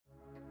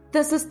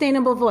The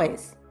Sustainable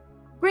Voice,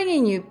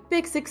 bringing you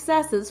big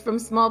successes from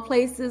small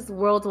places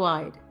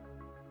worldwide.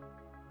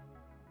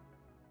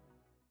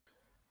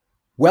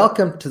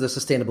 Welcome to The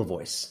Sustainable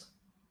Voice.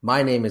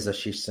 My name is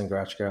Ashish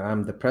Sangrachka.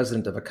 I'm the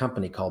president of a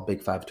company called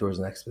Big Five Tours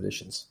and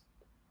Expeditions.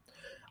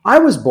 I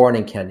was born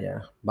in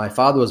Kenya. My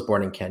father was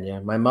born in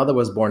Kenya. My mother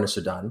was born in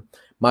Sudan.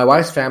 My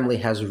wife's family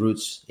has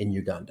roots in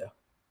Uganda.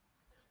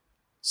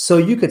 So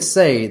you could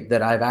say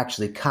that I've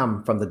actually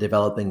come from the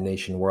developing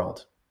nation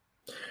world,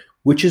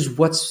 which is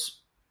what's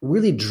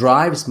really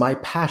drives my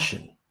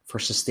passion for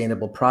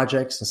sustainable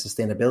projects and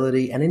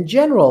sustainability, and in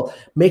general,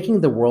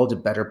 making the world a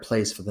better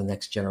place for the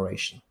next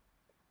generation.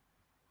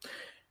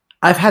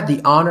 I've had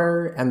the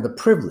honor and the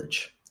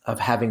privilege of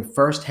having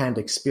firsthand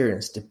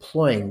experience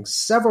deploying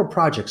several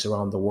projects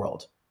around the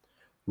world.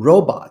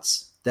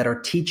 Robots that are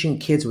teaching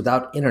kids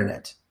without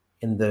internet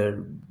in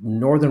the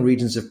northern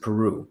regions of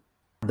Peru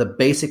the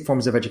basic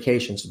forms of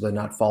education so they're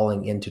not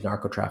falling into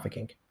narco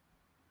trafficking.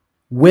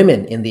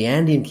 Women in the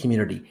Andean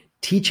community,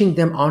 teaching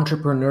them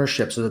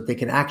entrepreneurship so that they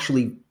can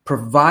actually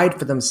provide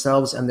for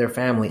themselves and their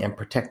family and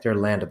protect their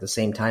land at the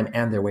same time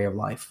and their way of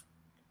life.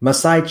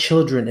 Maasai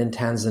children in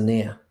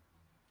Tanzania,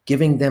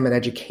 giving them an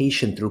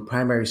education through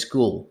primary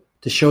school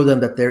to show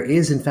them that there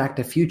is in fact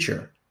a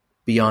future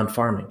beyond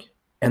farming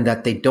and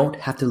that they don't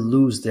have to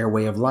lose their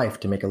way of life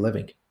to make a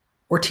living.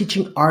 Or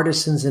teaching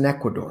artisans in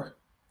Ecuador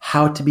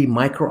how to be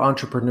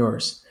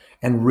micro-entrepreneurs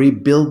and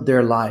rebuild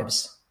their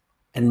lives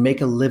and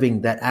make a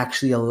living that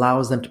actually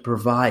allows them to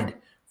provide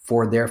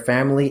for their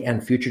family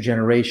and future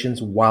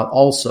generations while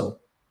also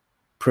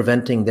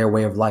preventing their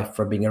way of life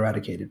from being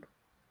eradicated.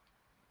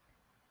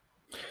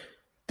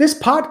 This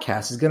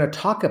podcast is going to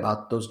talk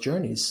about those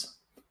journeys.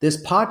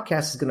 This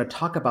podcast is going to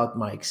talk about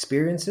my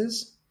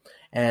experiences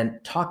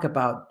and talk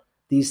about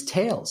these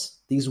tales,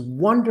 these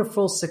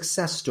wonderful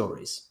success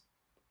stories.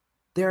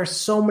 There are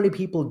so many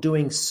people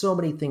doing so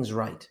many things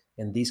right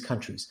in these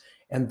countries,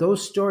 and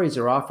those stories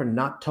are often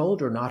not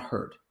told or not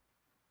heard.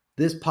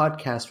 This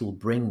podcast will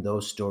bring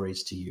those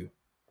stories to you.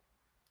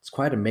 It's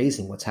quite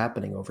amazing what's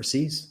happening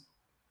overseas.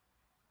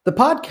 The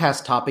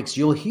podcast topics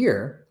you'll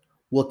hear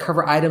will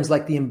cover items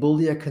like the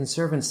Mbulia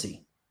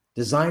Conservancy,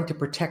 designed to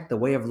protect the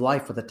way of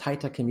life for the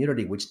Taita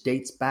community, which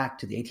dates back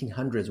to the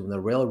 1800s when the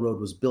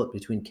railroad was built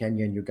between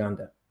Kenya and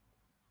Uganda.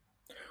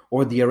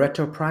 Or the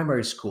Areto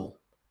Primary School,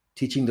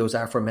 teaching those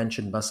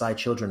aforementioned Maasai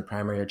children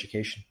primary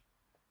education.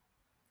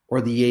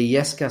 Or the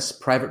Illescas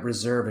Private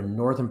Reserve in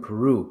northern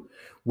Peru,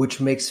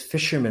 which makes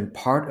fishermen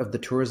part of the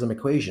tourism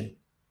equation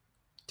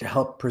to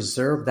help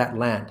preserve that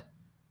land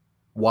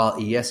while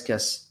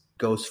Illescas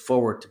goes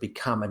forward to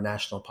become a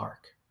national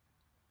park.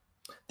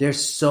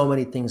 There's so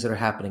many things that are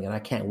happening, and I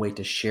can't wait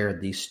to share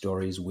these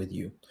stories with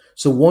you.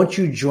 So won't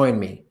you join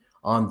me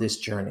on this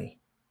journey?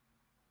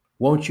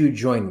 Won't you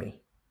join me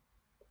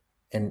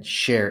and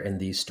share in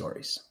these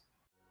stories?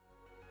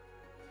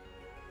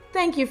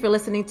 Thank you for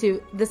listening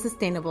to The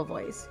Sustainable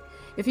Voice.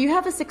 If you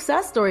have a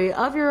success story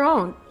of your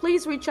own,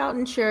 please reach out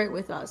and share it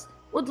with us.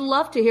 We'd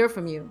love to hear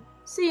from you.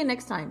 See you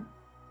next time.